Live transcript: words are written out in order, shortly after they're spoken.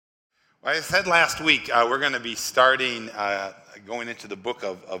Well, I said last week, we're going to be starting going into the book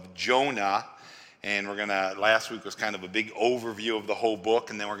of Jonah. And last week was kind of a big overview of the whole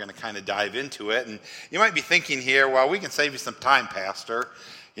book, and then we're going to kind of dive into it. And you might be thinking here, well, we can save you some time, Pastor.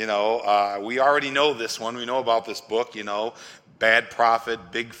 We already know this one. We know about this book, bad prophet,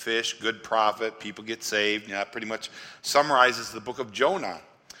 big fish, good prophet, people get saved. That pretty much summarizes the book of Jonah.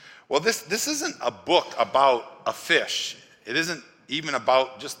 Well, this isn't a book about a fish. It isn't even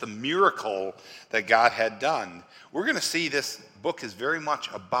about just the miracle that God had done. We're going to see this book is very much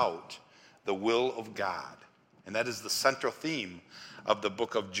about the will of God. And that is the central theme of the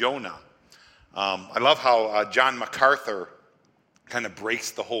book of Jonah. I love how John MacArthur kind of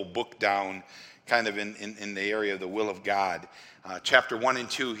breaks the whole book down kind of in the area of the will of God. Chapter 1 and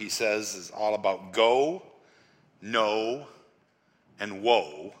 2, he says, is all about go, no, and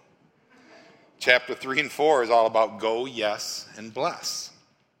woe. Chapter 3 and 4 is all about go, yes, and bless.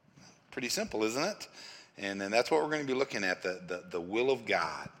 Pretty simple, isn't it? And then that's what we're going to be looking at, the will of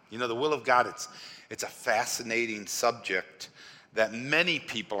God. The will of God, it's a fascinating subject that many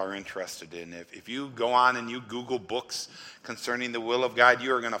people are interested in. If you go on and you Google books concerning the will of God,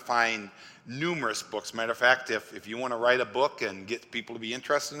 you are going to find numerous books. Matter of fact, if you want to write a book and get people to be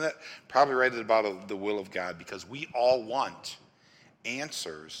interested in it, probably write it about the will of God, because we all want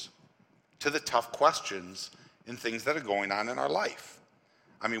answers to the tough questions and things that are going on in our life.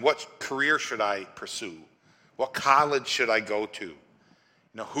 I mean, what career should I pursue? What college should I go to?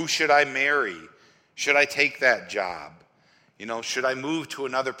 Who should I marry? Should I take that job? Should I move to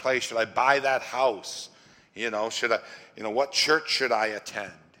another place? Should I buy that house? What church should I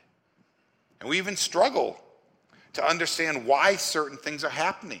attend? And we even struggle to understand why certain things are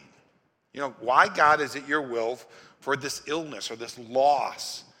happening. Why, God, is it your will for this illness or this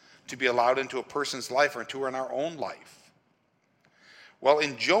loss to be allowed into a person's life or into our own life? Well,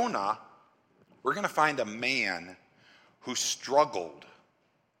 in Jonah, we're going to find a man who struggled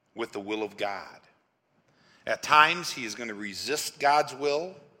with the will of God. At times, he is going to resist God's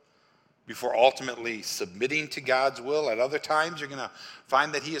will before ultimately submitting to God's will. At other times, you're going to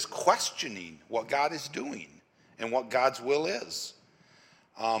find that he is questioning what God is doing and what God's will is.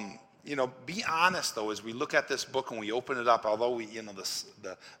 Be honest, though, as we look at this book and we open it up, although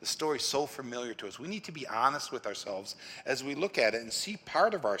the story is so familiar to us, we need to be honest with ourselves as we look at it and see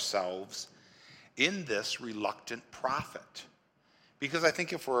part of ourselves in this reluctant prophet. Because I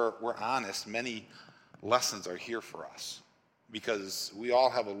think if we're honest, many lessons are here for us, because we all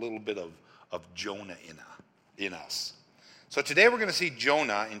have a little bit of Jonah in us. So today we're going to see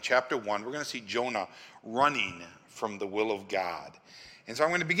Jonah in chapter 1. We're going to see Jonah running from the will of God. And so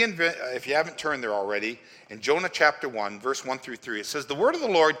I'm going to begin, if you haven't turned there already, in Jonah chapter 1, verse 1 through 3. It says, "The word of the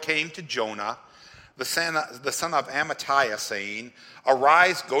Lord came to Jonah, the son of Amittai, saying,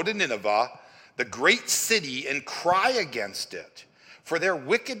 'Arise, go to Nineveh, the great city, and cry against it, for their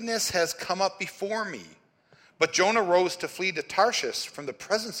wickedness has come up before me.' But Jonah rose to flee to Tarshish from the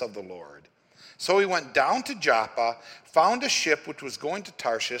presence of the Lord. So he went down to Joppa, found a ship which was going to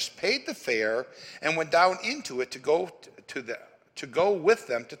Tarshish, paid the fare, and went down into it to go with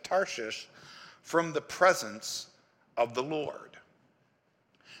them to Tarshish from the presence of the Lord."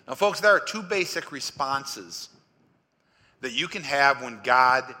 Now, folks, there are two basic responses that you can have when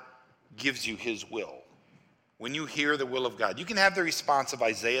God gives you his will. When you hear the will of God, you can have the response of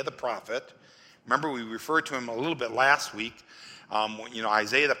Isaiah the prophet. Remember, we referred to him a little bit last week.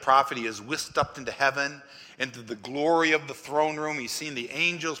 Isaiah the prophet, he is whisked up into heaven, into the glory of the throne room. He's seen the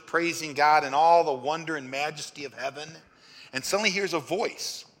angels praising God and all the wonder and majesty of heaven. And suddenly hears a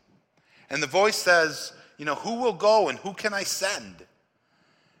voice. And the voice says, who will go and who can I send?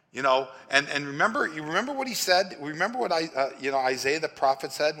 And remember what he said? Remember what Isaiah the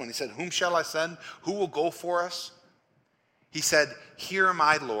prophet said when he said, "Whom shall I send? Who will go for us?" He said, "Here am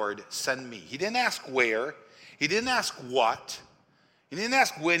I, Lord, send me." He didn't ask where. He didn't ask what. He didn't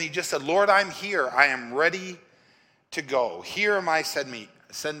ask when. He just said, "Lord, I'm here. I am ready to go. Here am I, send me.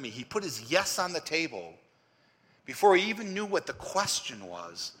 Send me." He put his yes on the table before he even knew what the question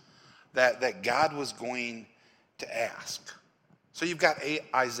was that God was going to ask. So you've got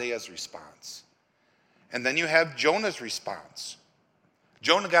Isaiah's response. And then you have Jonah's response.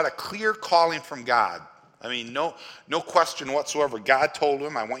 Jonah got a clear calling from God. I mean, no question whatsoever. God told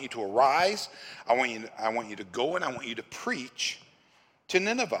him, "I want you to arise. I want you to go, and I want you to preach to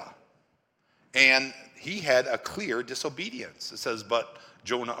Nineveh." And he had a clear disobedience. It says, "But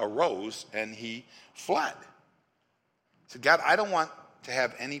Jonah arose and he fled." He said, "God, I don't want to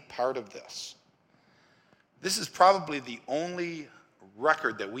have any part of this." This is probably the only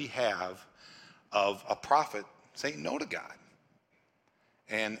record that we have of a prophet saying no to God.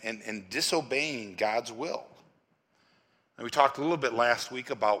 and disobeying God's will. And we talked a little bit last week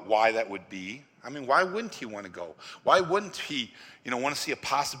about why that would be. I mean, why wouldn't he want to go? Why wouldn't he, want to see a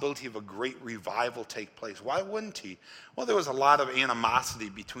possibility of a great revival take place? Why wouldn't he? Well, there was a lot of animosity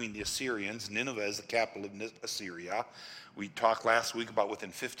between the Assyrians. Nineveh is the capital of Assyria. We talked last week about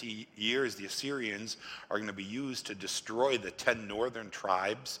within 50 years, the Assyrians are going to be used to destroy the 10 northern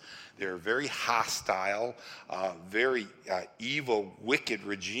tribes. They're a very hostile, very evil, wicked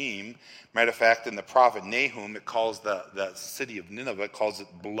regime. Matter of fact, in the prophet Nahum, it calls the city of Nineveh, it calls it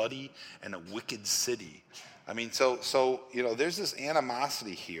bloody and a wicked city. I mean, so there's this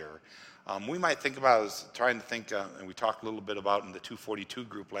animosity here. We might think about, I was trying to think, and we talked a little bit about in the 242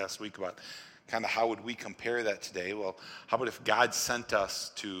 group last week about kind of how would we compare that today? Well, how about if God sent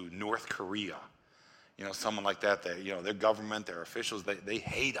us to North Korea? Someone like that, their government, their officials, they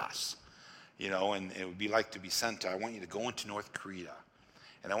hate us, and it would be like to be sent to, I want you to go into North Korea,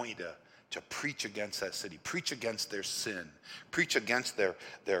 and I want you to preach against that city, preach against their sin, preach against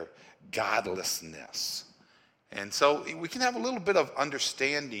their godlessness. And so we can have a little bit of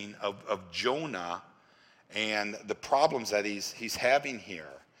understanding of Jonah and the problems that he's having here.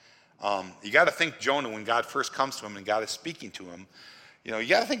 You got to think Jonah, when God first comes to him and God is speaking to him, you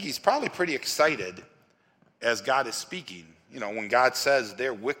got to think he's probably pretty excited as God is speaking. When God says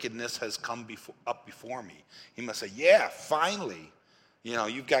their wickedness has come up before me, he must say, yeah, finally,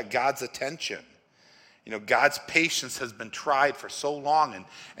 you've got God's attention. God's patience has been tried for so long,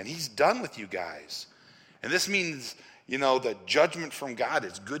 and he's done with you guys. And this means, the judgment from God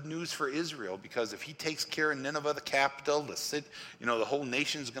is good news for Israel, because if he takes care of Nineveh, the capital, the city, the whole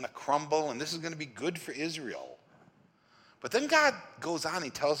nation is going to crumble, and this is going to be good for Israel. But then God goes on,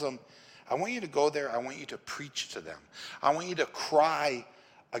 he tells them, I want you to go there, I want you to preach to them. I want you to cry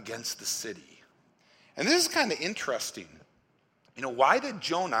against the city. And this is kind of interesting. Why did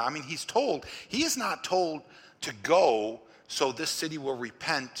Jonah, he is not told to go so this city will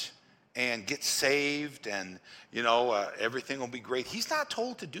repent and get saved and, everything will be great. He's not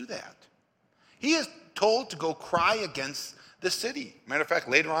told to do that. He is told to go cry against the city. Matter of fact,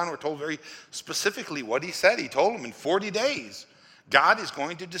 later on we're told very specifically what he said. He told them in 40 days, God is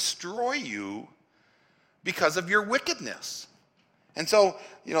going to destroy you because of your wickedness. And so,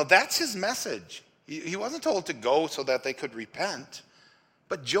 that's his message. He wasn't told to go so that they could repent.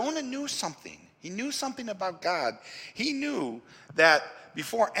 But Jonah knew something. He knew something about God. He knew that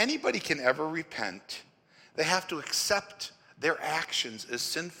before anybody can ever repent, they have to accept their actions as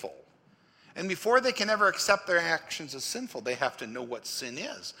sinful. And before they can ever accept their actions as sinful, they have to know what sin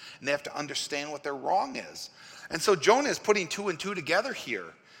is. And they have to understand what their wrong is. And so Jonah is putting two and two together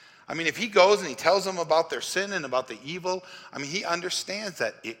here. If he goes and he tells them about their sin and about the evil, he understands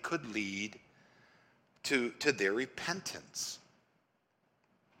that it could lead to their repentance.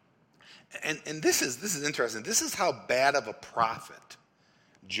 And this is interesting. This is how bad of a prophet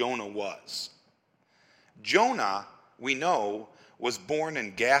Jonah was. Jonah, we know, was born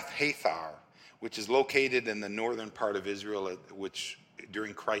in Gath-Hathar, which is located in the northern part of Israel, which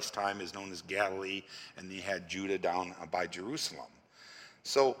during Christ's time is known as Galilee, and you had Judah down by Jerusalem.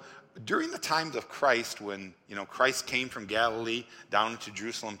 So during the times of Christ, when Christ came from Galilee down into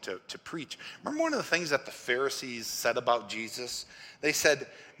Jerusalem to preach, remember one of the things that the Pharisees said about Jesus? They said,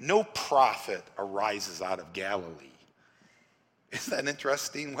 no prophet arises out of Galilee. Isn't that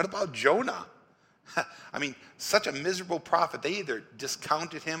interesting? What about Jonah? Such a miserable prophet. They either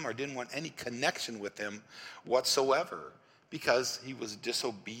discounted him or didn't want any connection with him whatsoever because he was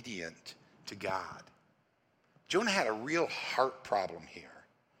disobedient to God. Jonah had a real heart problem here.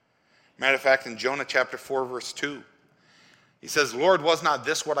 Matter of fact, in Jonah chapter 4, verse 2, he says, Lord, was not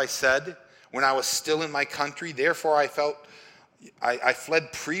this what I said when I was still in my country? Therefore I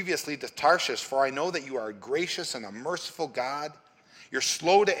fled previously to Tarshish, for I know that you are a gracious and a merciful God. You're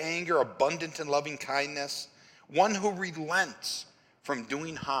slow to anger, abundant in loving kindness, one who relents from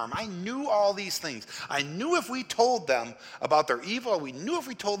doing harm. I knew all these things. I knew if we told them about their evil, we knew if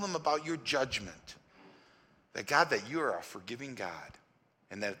we told them about your judgment, that God, that you are a forgiving God,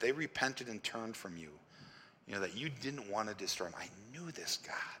 and that if they repented and turned from you, that you didn't want to destroy them. I knew this,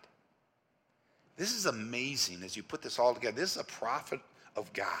 God. This is amazing as you put this all together. This is a prophet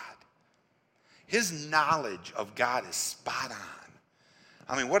of God. His knowledge of God is spot on.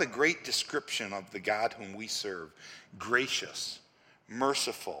 What a great description of the God whom we serve. Gracious,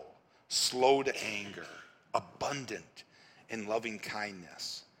 merciful, slow to anger, abundant in loving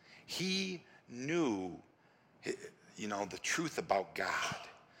kindness. He knew, the truth about God.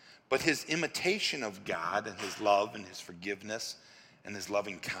 But his imitation of God and his love and his forgiveness and his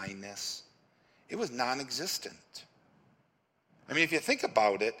loving kindness, it was non-existent. I mean, if you think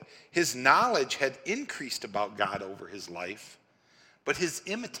about it, his knowledge had increased about God over his life, but his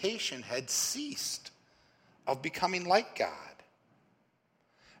imitation had ceased of becoming like God.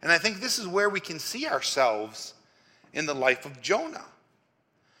 And I think this is where we can see ourselves in the life of Jonah.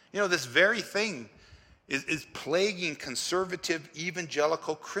 You know, this very thing is plaguing conservative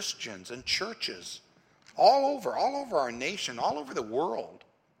evangelical Christians and churches all over our nation, all over the world.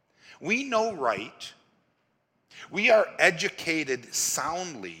 We know right. We are educated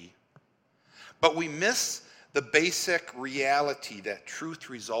soundly, but we miss the basic reality that truth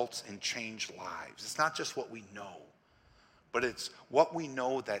results in changed lives. It's not just what we know, but it's what we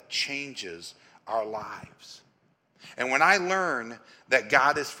know that changes our lives. And when I learn that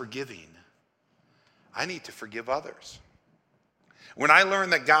God is forgiving, I need to forgive others. When I learn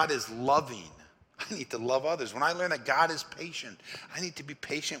that God is loving, I need to love others. When I learn that God is patient, I need to be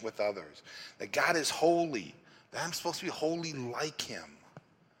patient with others. That God is holy, that I'm supposed to be holy like him.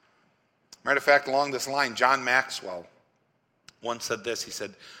 Matter of fact, along this line, John Maxwell once said this. He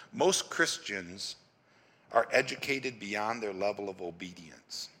said, most Christians are educated beyond their level of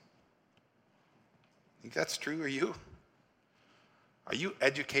obedience. Think that's true? Are you? Are you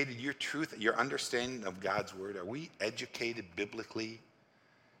educated, your truth, your understanding of God's word? Are we educated biblically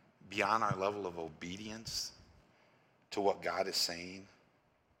beyond our level of obedience to what God is saying?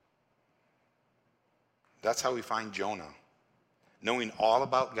 That's how we find Jonah, knowing all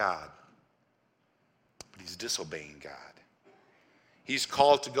about God, but he's disobeying God. He's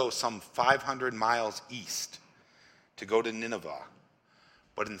called to go some 500 miles east to go to Nineveh,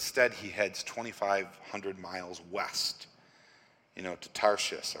 but instead he heads 2,500 miles west, to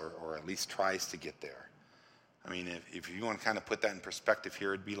Tarshish, or at least tries to get there. I mean, if you want to kind of put that in perspective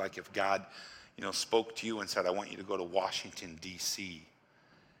here, it'd be like if God, spoke to you and said, I want you to go to Washington, D.C.,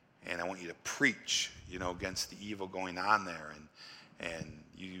 and I want you to preach, against the evil going on there. And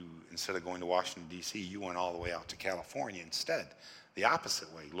you, instead of going to Washington, D.C., you went all the way out to California instead, the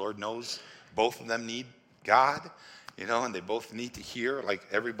opposite way. Lord knows both of them need God, and they both need to hear, like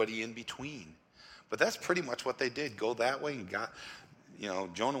everybody in between. But that's pretty much what they did, go that way. And got,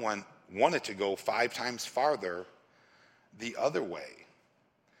 Jonah wanted to go 5 times farther the other way.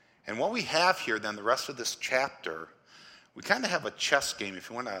 And what we have here then, the rest of this chapter, we kind of have a chess game. If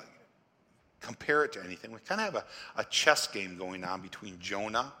you want to compare it to anything, we kind of have a chess game going on between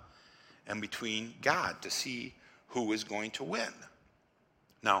Jonah and between God to see who is going to win.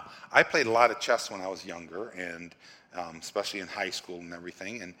 Now, I played a lot of chess when I was younger, and especially in high school and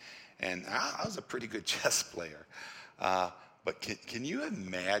everything, and I was a pretty good chess player. But can you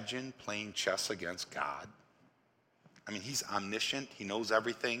imagine playing chess against God? I mean, he's omniscient. He knows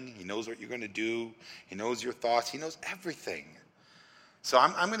everything. He knows what you're going to do. He knows your thoughts. He knows everything. So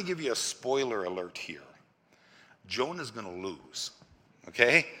I'm going to give you a spoiler alert here. Jonah's going to lose,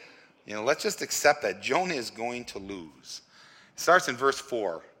 okay? Let's just accept that Jonah is going to lose. It starts in verse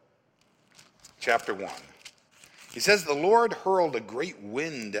 4, chapter 1. He says, the Lord hurled a great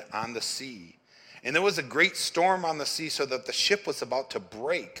wind on the sea, and there was a great storm on the sea so that the ship was about to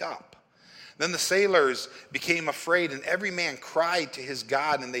break up. Then the sailors became afraid, and every man cried to his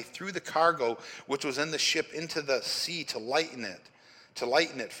God, and they threw the cargo which was in the ship into the sea to lighten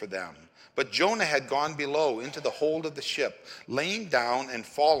it for them. But Jonah had gone below into the hold of the ship, laying down and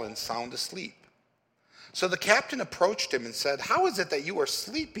fallen sound asleep. So the captain approached him and said, how is it that you are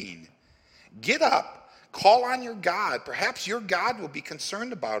sleeping? Get up, call on your God. Perhaps your God will be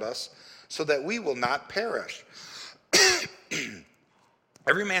concerned about us so that we will not perish.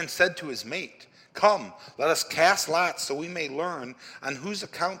 Every man said to his mate, come, let us cast lots so we may learn on whose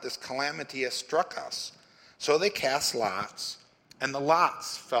account this calamity has struck us. So they cast lots, and the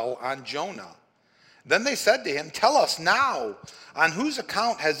lots fell on Jonah. Then they said to him, tell us now, on whose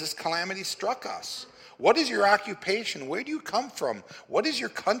account has this calamity struck us? What is your occupation? Where do you come from? What is your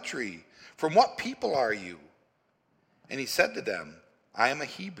country? From what people are you? And he said to them, I am a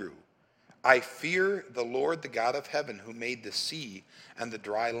Hebrew. I fear the Lord, the God of heaven, who made the sea and the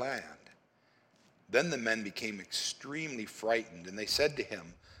dry land. Then the men became extremely frightened, and they said to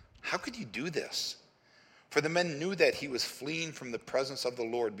him, how could you do this? For the men knew that he was fleeing from the presence of the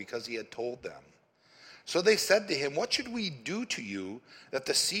Lord because he had told them. So they said to him, what should we do to you that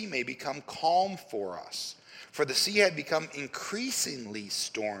the sea may become calm for us? For the sea had become increasingly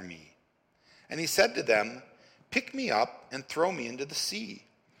stormy. And he said to them, pick me up and throw me into the sea.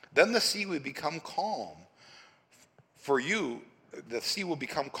 Then the sea will become calm for you. The sea will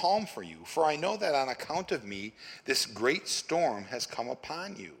become calm for you. For I know that on account of me, this great storm has come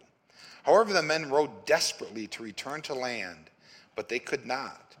upon you. However, the men rowed desperately to return to land, but they could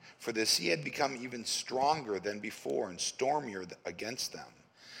not, for the sea had become even stronger than before and stormier against them.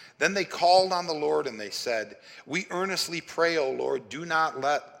 Then they called on the Lord and they said, "We earnestly pray, O Lord, do not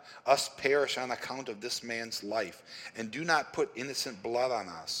let us perish on account of this man's life, and do not put innocent blood on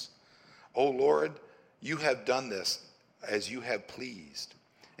us. O Lord, you have done this as you have pleased."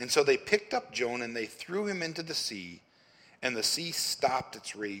 And so they picked up Jonah and they threw him into the sea, and the sea stopped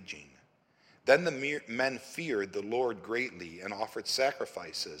its raging. Then the men feared the Lord greatly and offered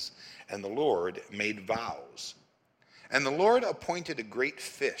sacrifices, and the Lord made vows. And the Lord appointed a great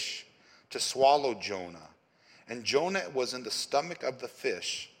fish to swallow Jonah, and Jonah was in the stomach of the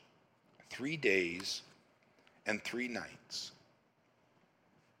fish 3 days and 3 nights.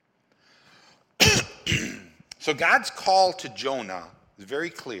 So God's call to Jonah is very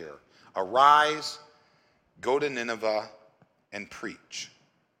clear. Arise, go to Nineveh, and preach.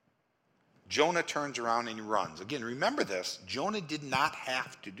 Jonah turns around and he runs. Again, remember this, Jonah did not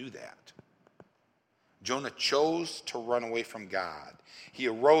have to do that. Jonah chose to run away from God. He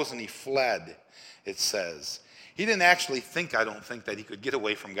arose and he fled, it says. He didn't actually think, I don't think, that he could get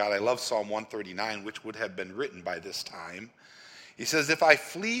away from God. I love Psalm 139, which would have been written by this time. He says, "If I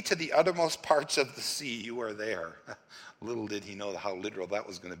flee to the uttermost parts of the sea, you are there." Little did he know how literal that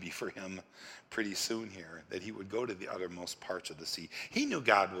was going to be for him pretty soon here, that he would go to the uttermost parts of the sea. He knew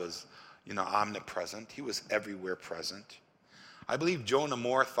God was, omnipresent. He was everywhere present. I believe Jonah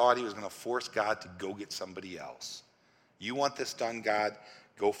more thought he was going to force God to go get somebody else. You want this done, God?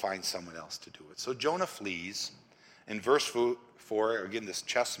 Go find someone else to do it. So Jonah flees. In verse 4, again, this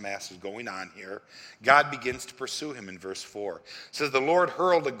chess match is going on here. God begins to pursue him in verse 4. It says, "The Lord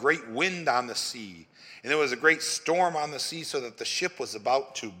hurled a great wind on the sea, and there was a great storm on the sea so that the ship was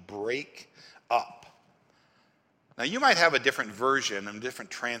about to break up." Now, you might have a different version and a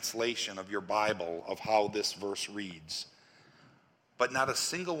different translation of your Bible of how this verse reads. But not a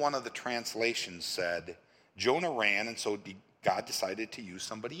single one of the translations said, Jonah ran, and so God decided to use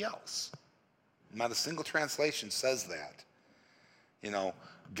somebody else. Not a single translation says that.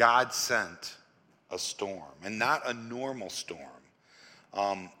 God sent a storm, and not a normal storm.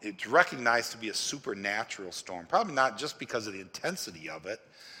 It's recognized to be a supernatural storm, probably not just because of the intensity of it,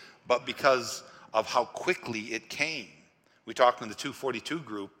 but because of how quickly it came. We talked in the 242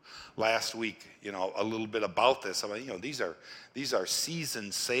 group last week, a little bit about this. These are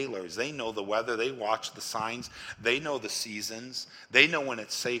seasoned sailors. They know the weather. They watch the signs. They know the seasons. They know when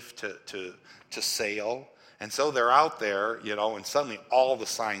it's safe to sail. And so they're out there, and suddenly all the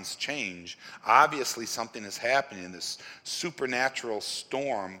signs change. Obviously something is happening, and this supernatural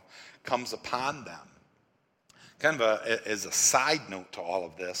storm comes upon them. Kind of as a side note to all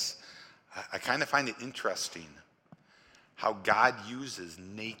of this, I kind of find it interesting how God uses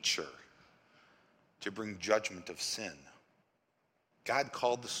nature to bring judgment of sin. God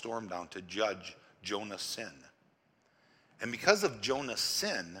called the storm down to judge Jonah's sin. And because of Jonah's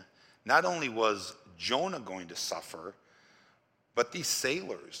sin, not only was Jonah going to suffer, but these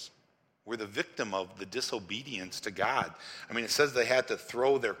sailors were the victim of the disobedience to God. It says they had to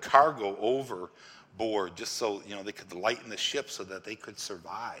throw their cargo overboard just so, they could lighten the ship so that they could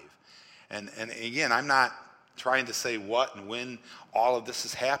survive. And again, I'm not trying to say what and when all of this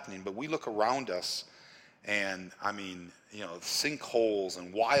is happening, but we look around us and, sinkholes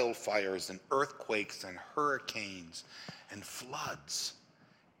and wildfires and earthquakes and hurricanes and floods.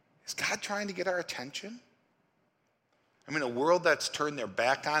 Is God trying to get our attention? A world that's turned their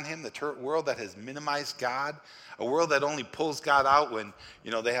back on him, the world that has minimized God, a world that only pulls God out when,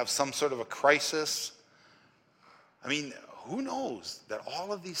 they have some sort of a crisis. Who knows that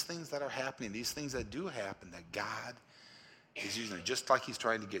all of these things that are happening, these things that do happen, that God is using it, just like he's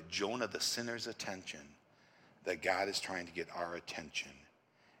trying to get Jonah the sinner's attention, that God is trying to get our attention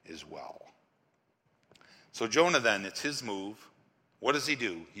as well. So Jonah then, it's his move. What does he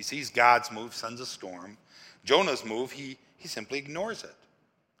do? He sees God's move, sends a storm. Jonah's move, he simply ignores it.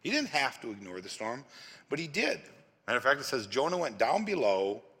 He didn't have to ignore the storm, but he did. Matter of fact, it says Jonah went down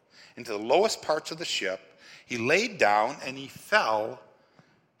below into the lowest parts of the ship. He laid down and he fell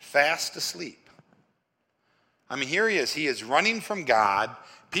fast asleep. Here he is. He is running from God.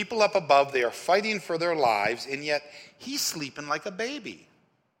 People up above, they are fighting for their lives, and yet he's sleeping like a baby.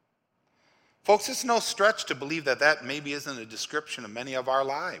 Folks, it's no stretch to believe that maybe isn't a description of many of our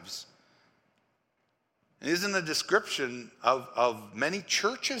lives. It isn't a description of many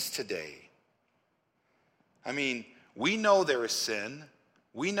churches today. We know there is sin.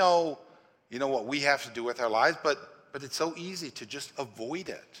 We know, what we have to do with our lives, but it's so easy to just avoid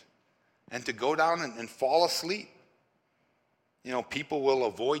it and to go down and fall asleep. People will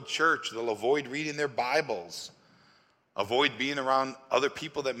avoid church. They'll avoid reading their Bibles. Avoid being around other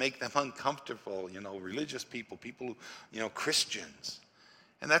people that make them uncomfortable, religious people, Christians.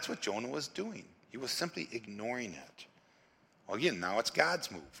 And that's what Jonah was doing. He was simply ignoring it. Well, again, now it's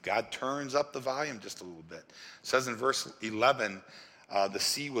God's move. God turns up the volume just a little bit. It says in verse 11, the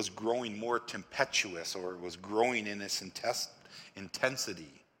sea was growing more tempestuous, or it was growing in its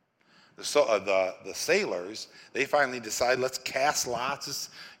intensity. The sailors, they finally decide, let's cast lots.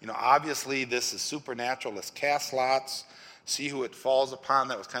 Obviously this is supernatural. Let's cast lots, see who it falls upon.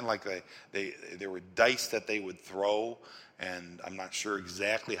 That was kind of like there were dice that they would throw, and I'm not sure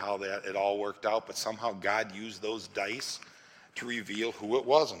exactly how it all worked out, but somehow God used those dice to reveal who it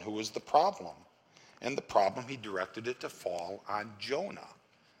was and who was the problem. And the problem, he directed it to fall on Jonah.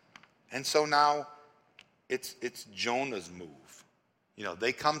 And so now it's Jonah's move.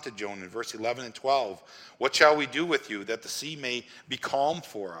 They come to Jonah in verse 11 and 12. What shall we do with you that the sea may be calm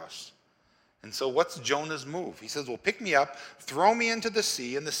for us? And so what's Jonah's move? He says, well, pick me up, throw me into the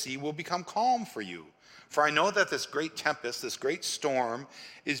sea, and the sea will become calm for you. For I know that this great tempest, this great storm,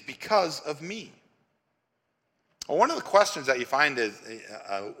 is because of me. Well, one of the questions that you find is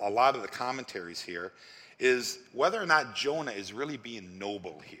a lot of the commentaries here is whether or not Jonah is really being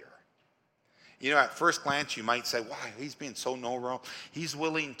noble here. At first glance, you might say, wow, he's being so noble. He's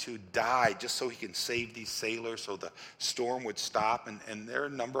willing to die just so he can save these sailors so the storm would stop. And there are a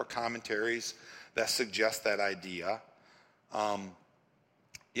number of commentaries that suggest that idea. Again,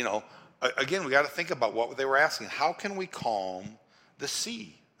 we got to think about what they were asking. How can we calm the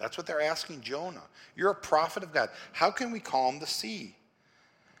sea? That's what they're asking Jonah. You're a prophet of God. How can we calm the sea?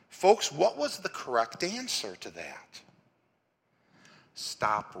 Folks, what was the correct answer to that?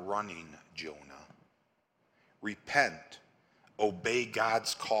 Stop running, Jonah. Repent. Obey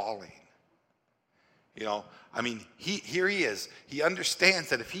God's calling. Here he is. He understands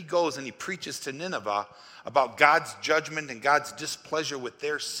that if he goes and he preaches to Nineveh about God's judgment and God's displeasure with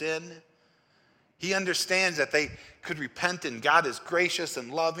their sin, he understands that they could repent and God is gracious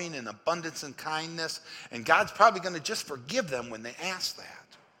and loving and abundance and kindness, and God's probably going to just forgive them when they ask that.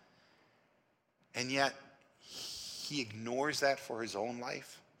 And yet, he ignores that for his own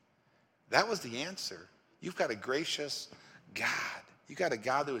life. That was the answer. You've got a gracious God. You've got a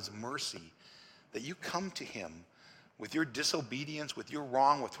God who is mercy, that you come to him with your disobedience, with your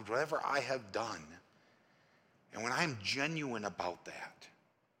wrong, with whatever I have done. And when I'm genuine about that,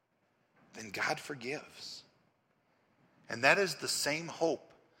 then God forgives. And that is the same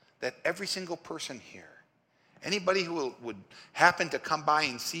hope that every single person here, anybody who would happen to come by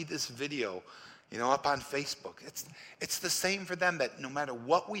and see this video, up on Facebook, it's the same for them, that no matter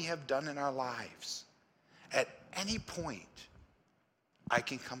what we have done in our lives, at any point, I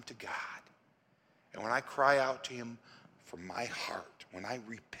can come to God. And when I cry out to him from my heart, when I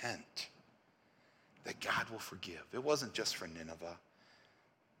repent, that God will forgive. It wasn't just for Nineveh.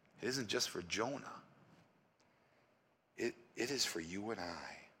 It isn't just for Jonah. It is for you and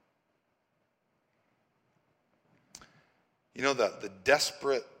I. The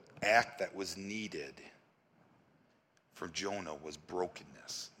desperate act that was needed for Jonah was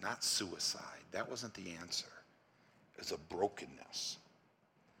brokenness, not suicide. That wasn't the answer. It was a brokenness.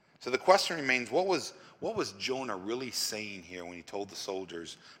 So the question remains, what was Jonah really saying here when he told the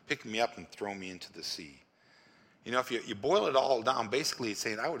soldiers, pick me up and throw me into the sea? If you boil it all down, basically he's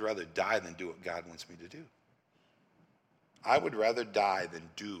saying, I would rather die than do what God wants me to do. I would rather die than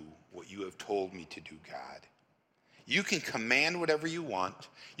do what you have told me to do, God. You can command whatever you want.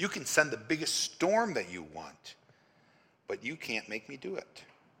 You can send the biggest storm that you want. But you can't make me do it.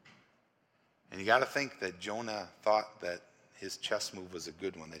 And you got to think that Jonah thought that his chess move was a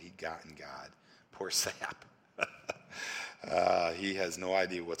good one that he'd gotten God. Poor sap. He has no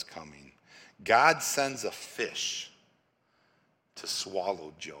idea what's coming. God sends a fish to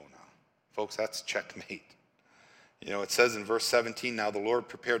swallow Jonah. Folks, that's checkmate. It says in verse 17, now the Lord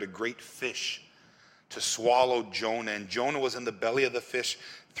prepared a great fish to swallow Jonah, and Jonah was in the belly of the fish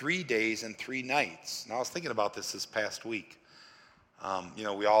 3 days and 3 nights. Now I was thinking about this past week.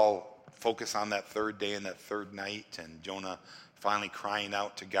 We all focus on that third day and that third night, and Jonah finally crying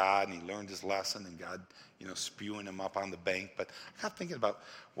out to God, and he learned his lesson, and God, spewing him up on the bank. But I got thinking about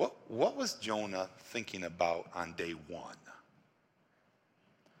what was Jonah thinking about on day 1?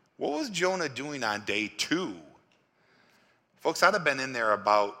 What was Jonah doing on day 2? Folks, I'd have been in there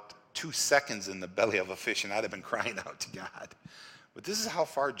about 2 seconds in the belly of a fish, and I'd have been crying out to God. But this is how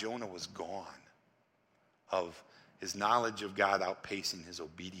far Jonah was gone, of his knowledge of God outpacing his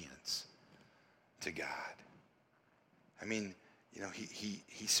obedience to God.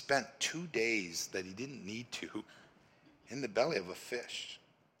 He spent 2 days that he didn't need to in the belly of a fish.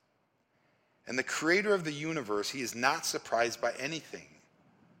 And the creator of the universe, he is not surprised by anything.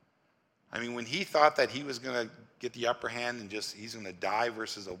 I mean, when he thought that he was going to get the upper hand and he's going to die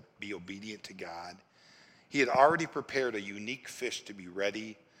versus be obedient to God, he had already prepared a unique fish to be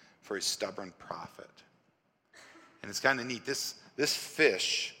ready for his stubborn prophet. And it's kind of neat. This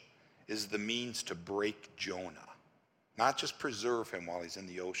fish is the means to break Jonah. Not just preserve him while he's in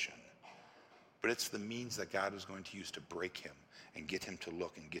the ocean, but it's the means that God was going to use to break him and get him to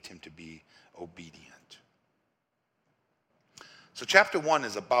look and get him to be obedient. So chapter 1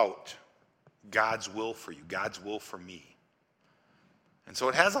 is about God's will for you, God's will for me. And so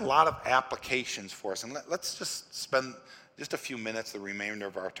it has a lot of applications for us. And let's just spend just a few minutes, the remainder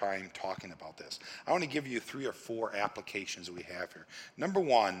of our time, talking about this. I want to give you 3 or 4 applications that we have here. Number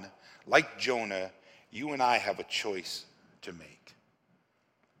 1, like Jonah, you and I have a choice to make.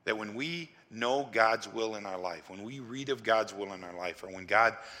 That when we know God's will in our life, when we read of God's will in our life, or when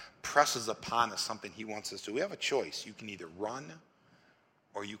God presses upon us something he wants us to do, we have a choice. You can either run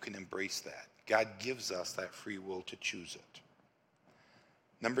or you can embrace that. God gives us that free will to choose it.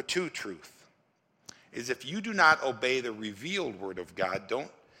 Number 2 truth is if you do not obey the revealed word of God,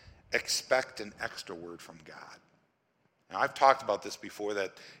 don't expect an extra word from God. Now, I've talked about this before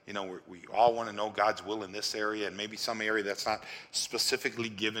that, we all want to know God's will in this area and maybe some area that's not specifically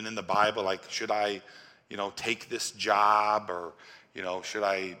given in the Bible, like should I, take this job or, should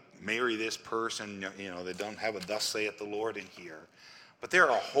I marry this person, they don't have a thus saith the Lord in here. But there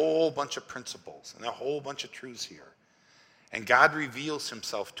are a whole bunch of principles and a whole bunch of truths here. And God reveals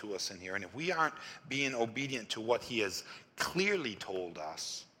himself to us in here. And if we aren't being obedient to what he has clearly told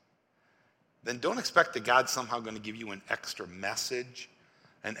us, then don't expect that God's somehow going to give you an extra message,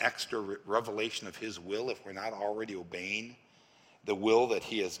 an extra revelation of his will if we're not already obeying the will that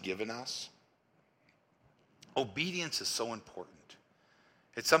he has given us. Obedience is so important.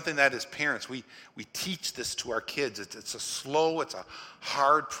 It's something that as parents, we teach this to our kids. It's a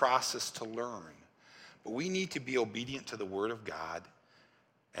hard process to learn. But we need to be obedient to the word of God.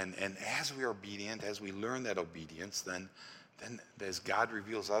 And as we are obedient, as we learn that obedience, then as God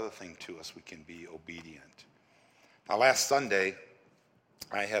reveals other things to us, we can be obedient. Now, last Sunday,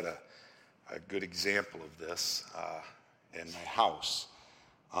 I had a good example of this in my house.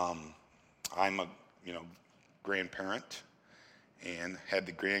 I'm a grandparent and had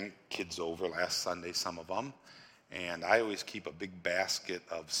the grandkids over last Sunday, some of them. And I always keep a big basket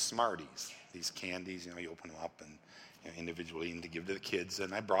of Smarties, these candies. You open them up and individually and to give to the kids.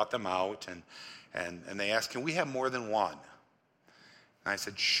 And I brought them out, and they asked, "Can we have more than one?" And I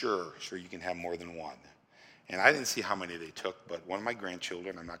said, sure, you can have more than one. And I didn't see how many they took, but one of my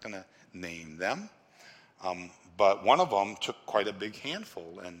grandchildren, I'm not going to name them, but one of them took quite a big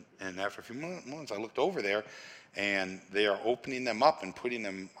handful. And after a few months, I looked over there, and they are opening them up and putting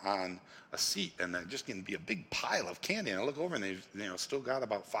them on a seat, and they're just going to be a big pile of candy. And I look over, and they've still got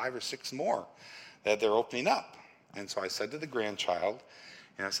about 5 or 6 more that they're opening up. And so I said to the grandchild,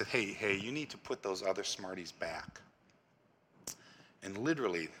 and I said, hey, you need to put those other Smarties back. And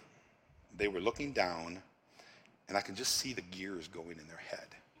literally, they were looking down, and I could just see the gears going in their head.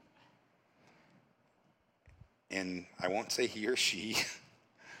 And I won't say he or she,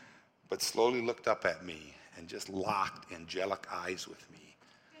 but slowly looked up at me and just locked angelic eyes with me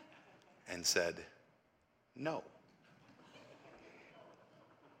and said, no.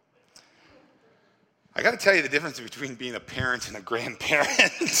 I got to tell you the difference between being a parent and a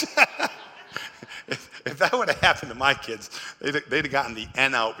grandparent. If that would have happened to my kids, they'd have gotten the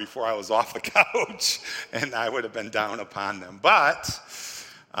N out before I was off the couch, and I would have been down upon them. But,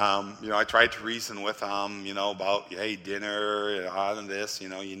 I tried to reason with them, about, hey, dinner, all of this, you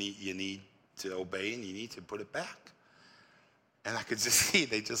need to obey, and you need to put it back. And I could just see,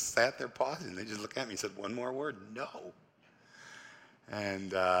 they just sat there pausing. They just looked at me and said, one more word, no.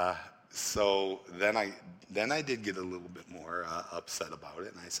 And so then I did get a little bit more upset about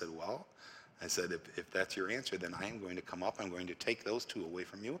it, and I said, if that's your answer, then I am going to come up, I'm going to take those 2 away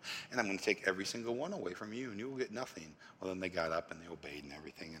from you, and I'm going to take every single one away from you, and you will get nothing. Well, then they got up, and they obeyed and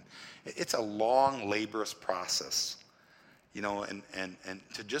everything. And it's a long, laborious process, and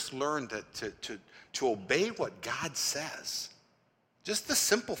to just learn to obey what God says. Just the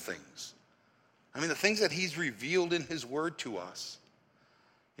simple things. I mean, the things that he's revealed in his word to us.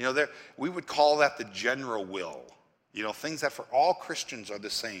 We would call that the general will. Things that for all Christians are the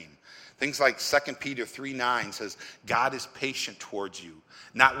same. Things like 2 Peter 3:9 says, God is patient towards you,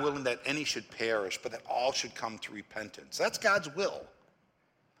 not willing that any should perish, but that all should come to repentance. That's God's will.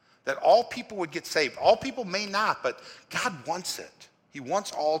 That all people would get saved. All people may not, but God wants it. He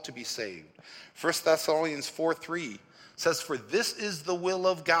wants all to be saved. 1 Thessalonians 4:3 says, for this is the will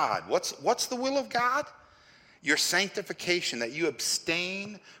of God. What's the will of God? Your sanctification, that you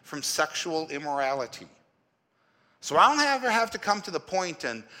abstain from sexual immorality. So I don't ever have to come to the point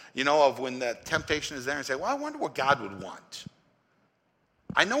of when the temptation is there and say, well, I wonder what God would want.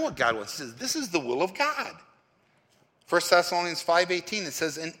 I know what God wants. He says, this is the will of God. 1 Thessalonians 5:18, it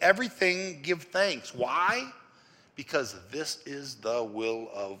says, in everything give thanks. Why? Because this is the will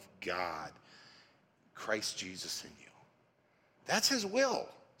of God, Christ Jesus in you. That's his will.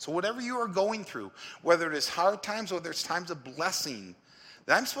 So whatever you are going through, whether it is hard times or whether it's times of blessing,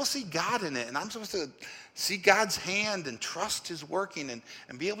 that I'm supposed to see God in it, and I'm supposed to see God's hand and trust his working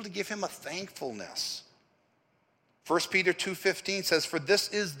and be able to give him a thankfulness. 1 Peter 2:15 says, for this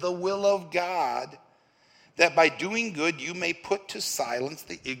is the will of God, that by doing good you may put to silence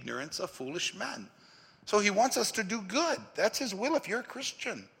the ignorance of foolish men. So he wants us to do good. That's his will if you're a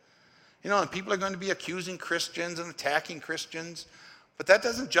Christian. And people are going to be accusing Christians and attacking Christians, but that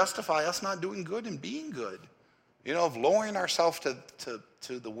doesn't justify us not doing good and being good, of lowering ourselves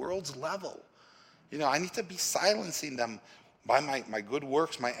to the world's level. I need to be silencing them by my good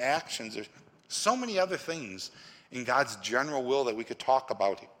works, my actions. There's so many other things in God's general will that we could talk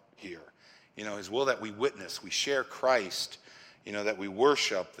about here. His will that we witness, we share Christ, that we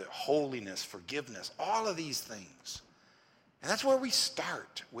worship, the holiness, forgiveness, all of these things. And that's where we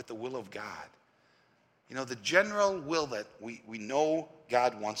start with the will of God. The general will that we know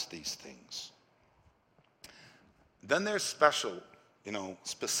God wants these things. Then there's special,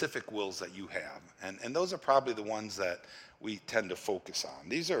 specific wills that you have. And those are probably the ones that we tend to focus on.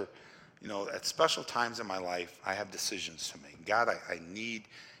 These are, at special times in my life, I have decisions to make. God, I need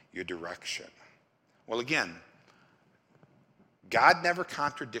your direction. Well, again, God never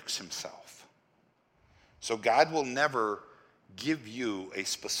contradicts himself. So God will never give you a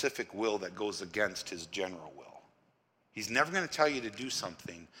specific will that goes against his general will. He's never going to tell you to do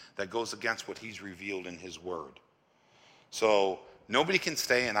something that goes against what he's revealed in his word. So nobody can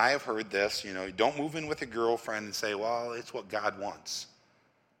say, and I have heard this, don't move in with a girlfriend and say, well, it's what God wants.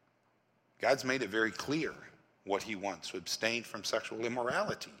 God's made it very clear what he wants, to abstain from sexual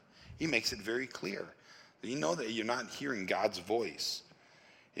immorality. He makes it very clear. You know that you're not hearing God's voice.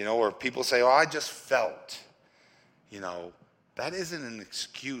 Or people say, oh, I just felt. That isn't an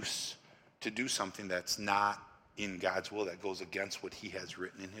excuse to do something that's not in God's will, that goes against what he has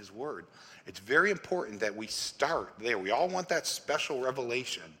written in his word. It's very important that we start there. We all want that special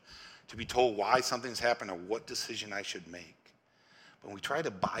revelation to be told why something's happened or what decision I should make. But we try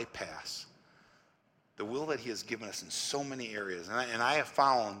to bypass the will that he has given us in so many areas. And I have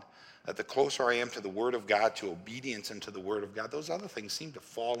found that the closer I am to the word of God, to obedience and to the word of God, those other things seem to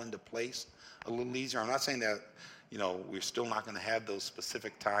fall into place a little easier. I'm not saying that, we're still not going to have those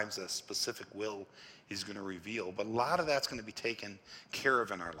specific times, that specific will he's going to reveal. But a lot of that's going to be taken care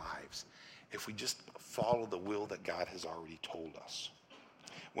of in our lives if we just follow the will that God has already told us.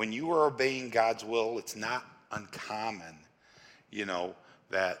 When you are obeying God's will, it's not uncommon,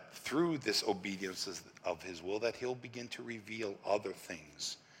 that through this obedience of his will, that he'll begin to reveal other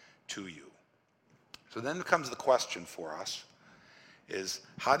things to you. So then comes the question for us is,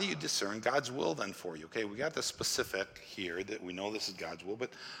 how do you discern God's will then for you? Okay, we got the specific here that we know this is God's will,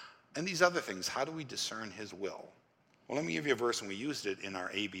 and these other things, how do we discern his will? Well, let me give you a verse, and we used it in our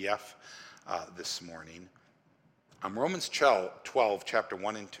ABF this morning. Romans 12, chapter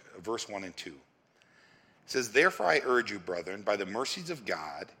 1 and 2, verse 1 and 2. It says, therefore I urge you, brethren, by the mercies of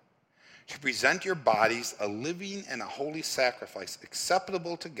God, to present your bodies a living and a holy sacrifice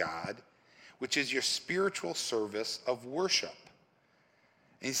acceptable to God, which is your spiritual service of worship.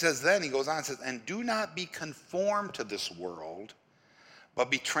 And he goes on and says, and do not be conformed to this world, but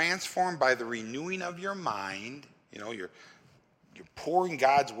be transformed by the renewing of your mind. You're pouring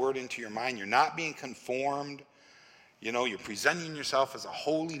God's word into your mind. You're not being conformed. You're presenting yourself as a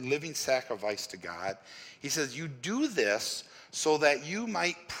holy, living sacrifice to God. He says, you do this so that you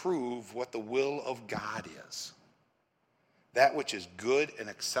might prove what the will of God is, that which is good and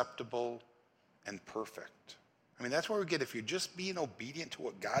acceptable and perfect. That's where we get, if you're just being obedient to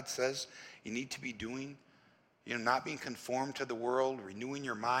what God says you need to be doing, not being conformed to the world, renewing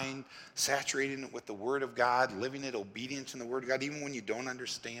your mind, saturating it with the word of God, living it obedience in the word of God, even when you don't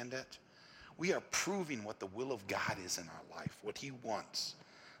understand it, we are proving what the will of God is in our life, what he wants.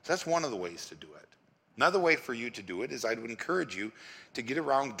 So that's one of the ways to do it. Another way for you to do it is I would encourage you to get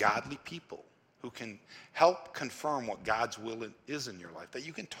around godly people who can help confirm what God's will is in your life, that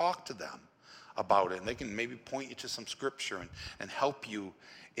you can talk to them about it, and they can maybe point you to some scripture and help you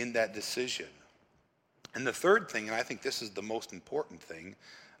in that decision. And the third thing, and I think this is the most important thing,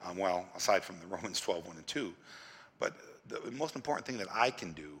 aside from the Romans 12, 1 and 2, But the most important thing that I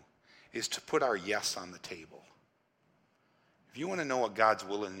can do is to put our yes on the table. If you want to know what God's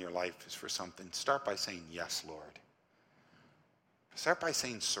will in your life is for something, start by saying, yes, Lord. Start by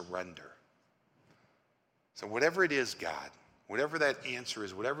saying surrender. So whatever it is, God, whatever that answer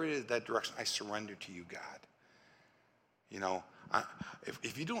is, whatever it is, that direction, I surrender to you, God. You know,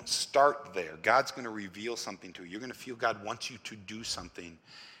 if you don't start there, God's going to reveal something to you. You're going to feel God wants you to do something.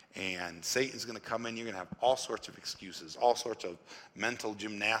 And Satan's going to come in. You're going to have all sorts of excuses, all sorts of mental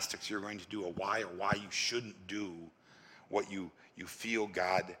gymnastics you're going to do, or why you shouldn't do what you feel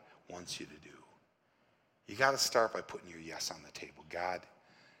God wants you to do. You got to start by putting your yes on the table. God,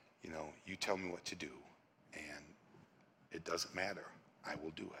 you know, you tell me what to do, and it doesn't matter. I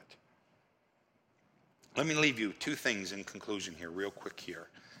will do it. Let me leave you two things in conclusion here, real quick here,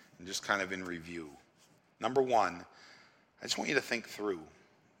 and just kind of in review. Number one, I just want you to think through,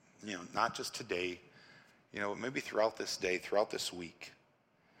 you know, not just today, you know, maybe throughout this day, throughout this week.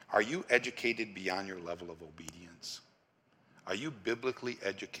 Are you educated beyond your level of obedience? Are you biblically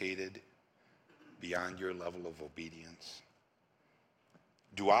educated beyond your level of obedience?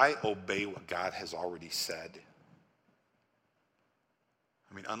 Do I obey what God has already said?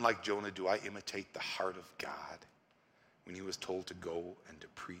 I mean, unlike Jonah, do I imitate the heart of God when he was told to go and to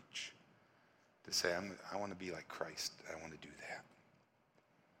preach? To say, I want to be like Christ. I want to do that.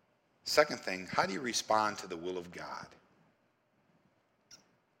 Second thing, how do you respond to the will of God?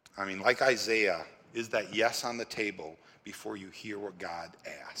 I mean, like Isaiah, is that yes on the table before you hear what God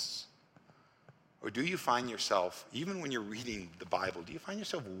asks? Or do you find yourself, even when you're reading the Bible, do you find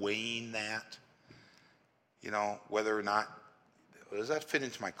yourself weighing that? You know, whether or not, does that fit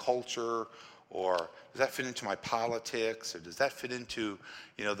into my culture? Or does that fit into my politics? Or does that fit into,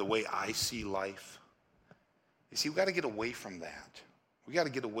 you know, the way I see life? You see, we've got to get away from that. We got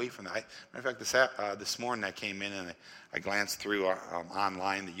to get away from that. Matter of fact, this morning I came in and I glanced through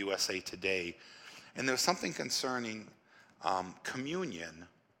online, the USA Today, and there was something concerning communion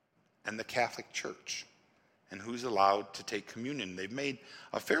and the Catholic Church and who's allowed to take communion. They've made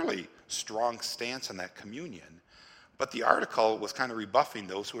a fairly strong stance on that communion, but the article was kind of rebuffing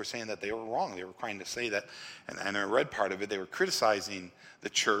those who were saying that they were wrong. They were trying to say that, and I read part of it, they were criticizing the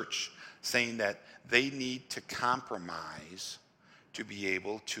church, saying that they need to compromise to be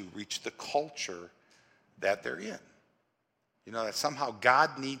able to reach the culture that they're in. You know, that somehow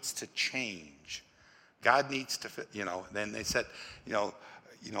God needs to change. God needs to fit, you know. Then they said, you know,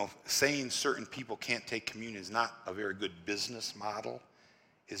 saying certain people can't take communion is not a very good business model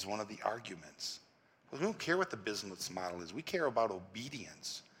is one of the arguments. Well, we don't care what the business model is. We care about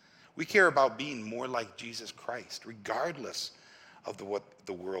obedience. We care about being more like Jesus Christ, regardless of what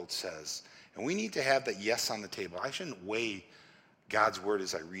the world says. And we need to have that yes on the table. I shouldn't weigh God's word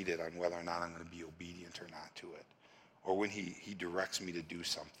as I read it on whether or not I'm going to be obedient or not to it, or when he directs me to do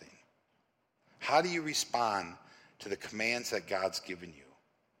something. How do you respond to the commands that God's given you?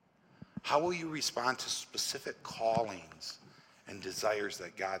 How will you respond to specific callings and desires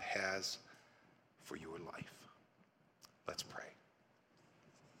that God has for your life? Let's pray.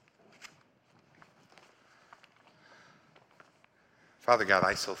 Father God,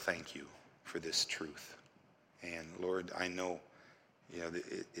 I so thank you for this truth. And Lord, I know, you know,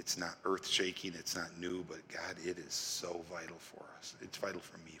 it's not earth-shaking, it's not new, but God, it is so vital for us. It's vital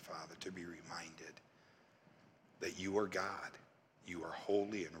for me, Father, to be reminded that you are God. You are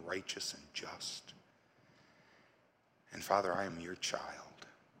holy and righteous and just. And Father, I am your child.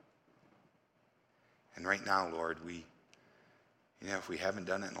 And right now, Lord, if we haven't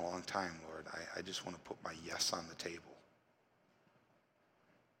done it in a long time, Lord, I just want to put my yes on the table.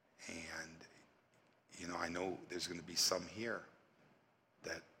 And, you know, I know there's going to be some here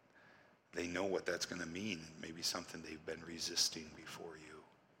that they know what that's going to mean, maybe something they've been resisting before you.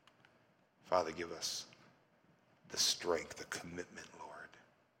 Father, give us the strength, the commitment, Lord,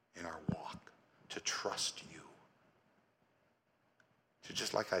 in our walk to trust you. To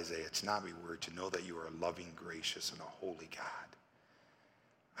just like Isaiah, to not be worried, to know that you are a loving, gracious, and a holy God.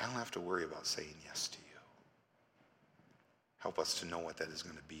 I don't have to worry about saying yes to you. Help us to know what that is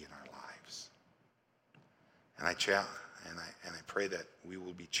going to be in our lives. And I pray that we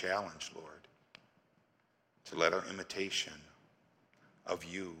will be challenged, Lord, to let our imitation of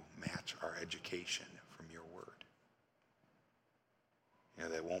you match our education from your word. You know,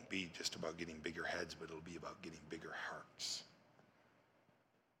 that won't be just about getting bigger heads, but it'll be about getting bigger hearts,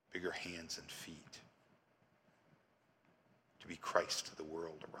 bigger hands and feet, to be Christ to the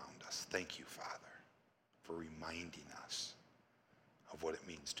world around us. Thank you, Father, for reminding us of what it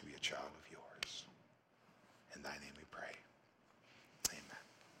means to be a child of yours. In thy name we pray.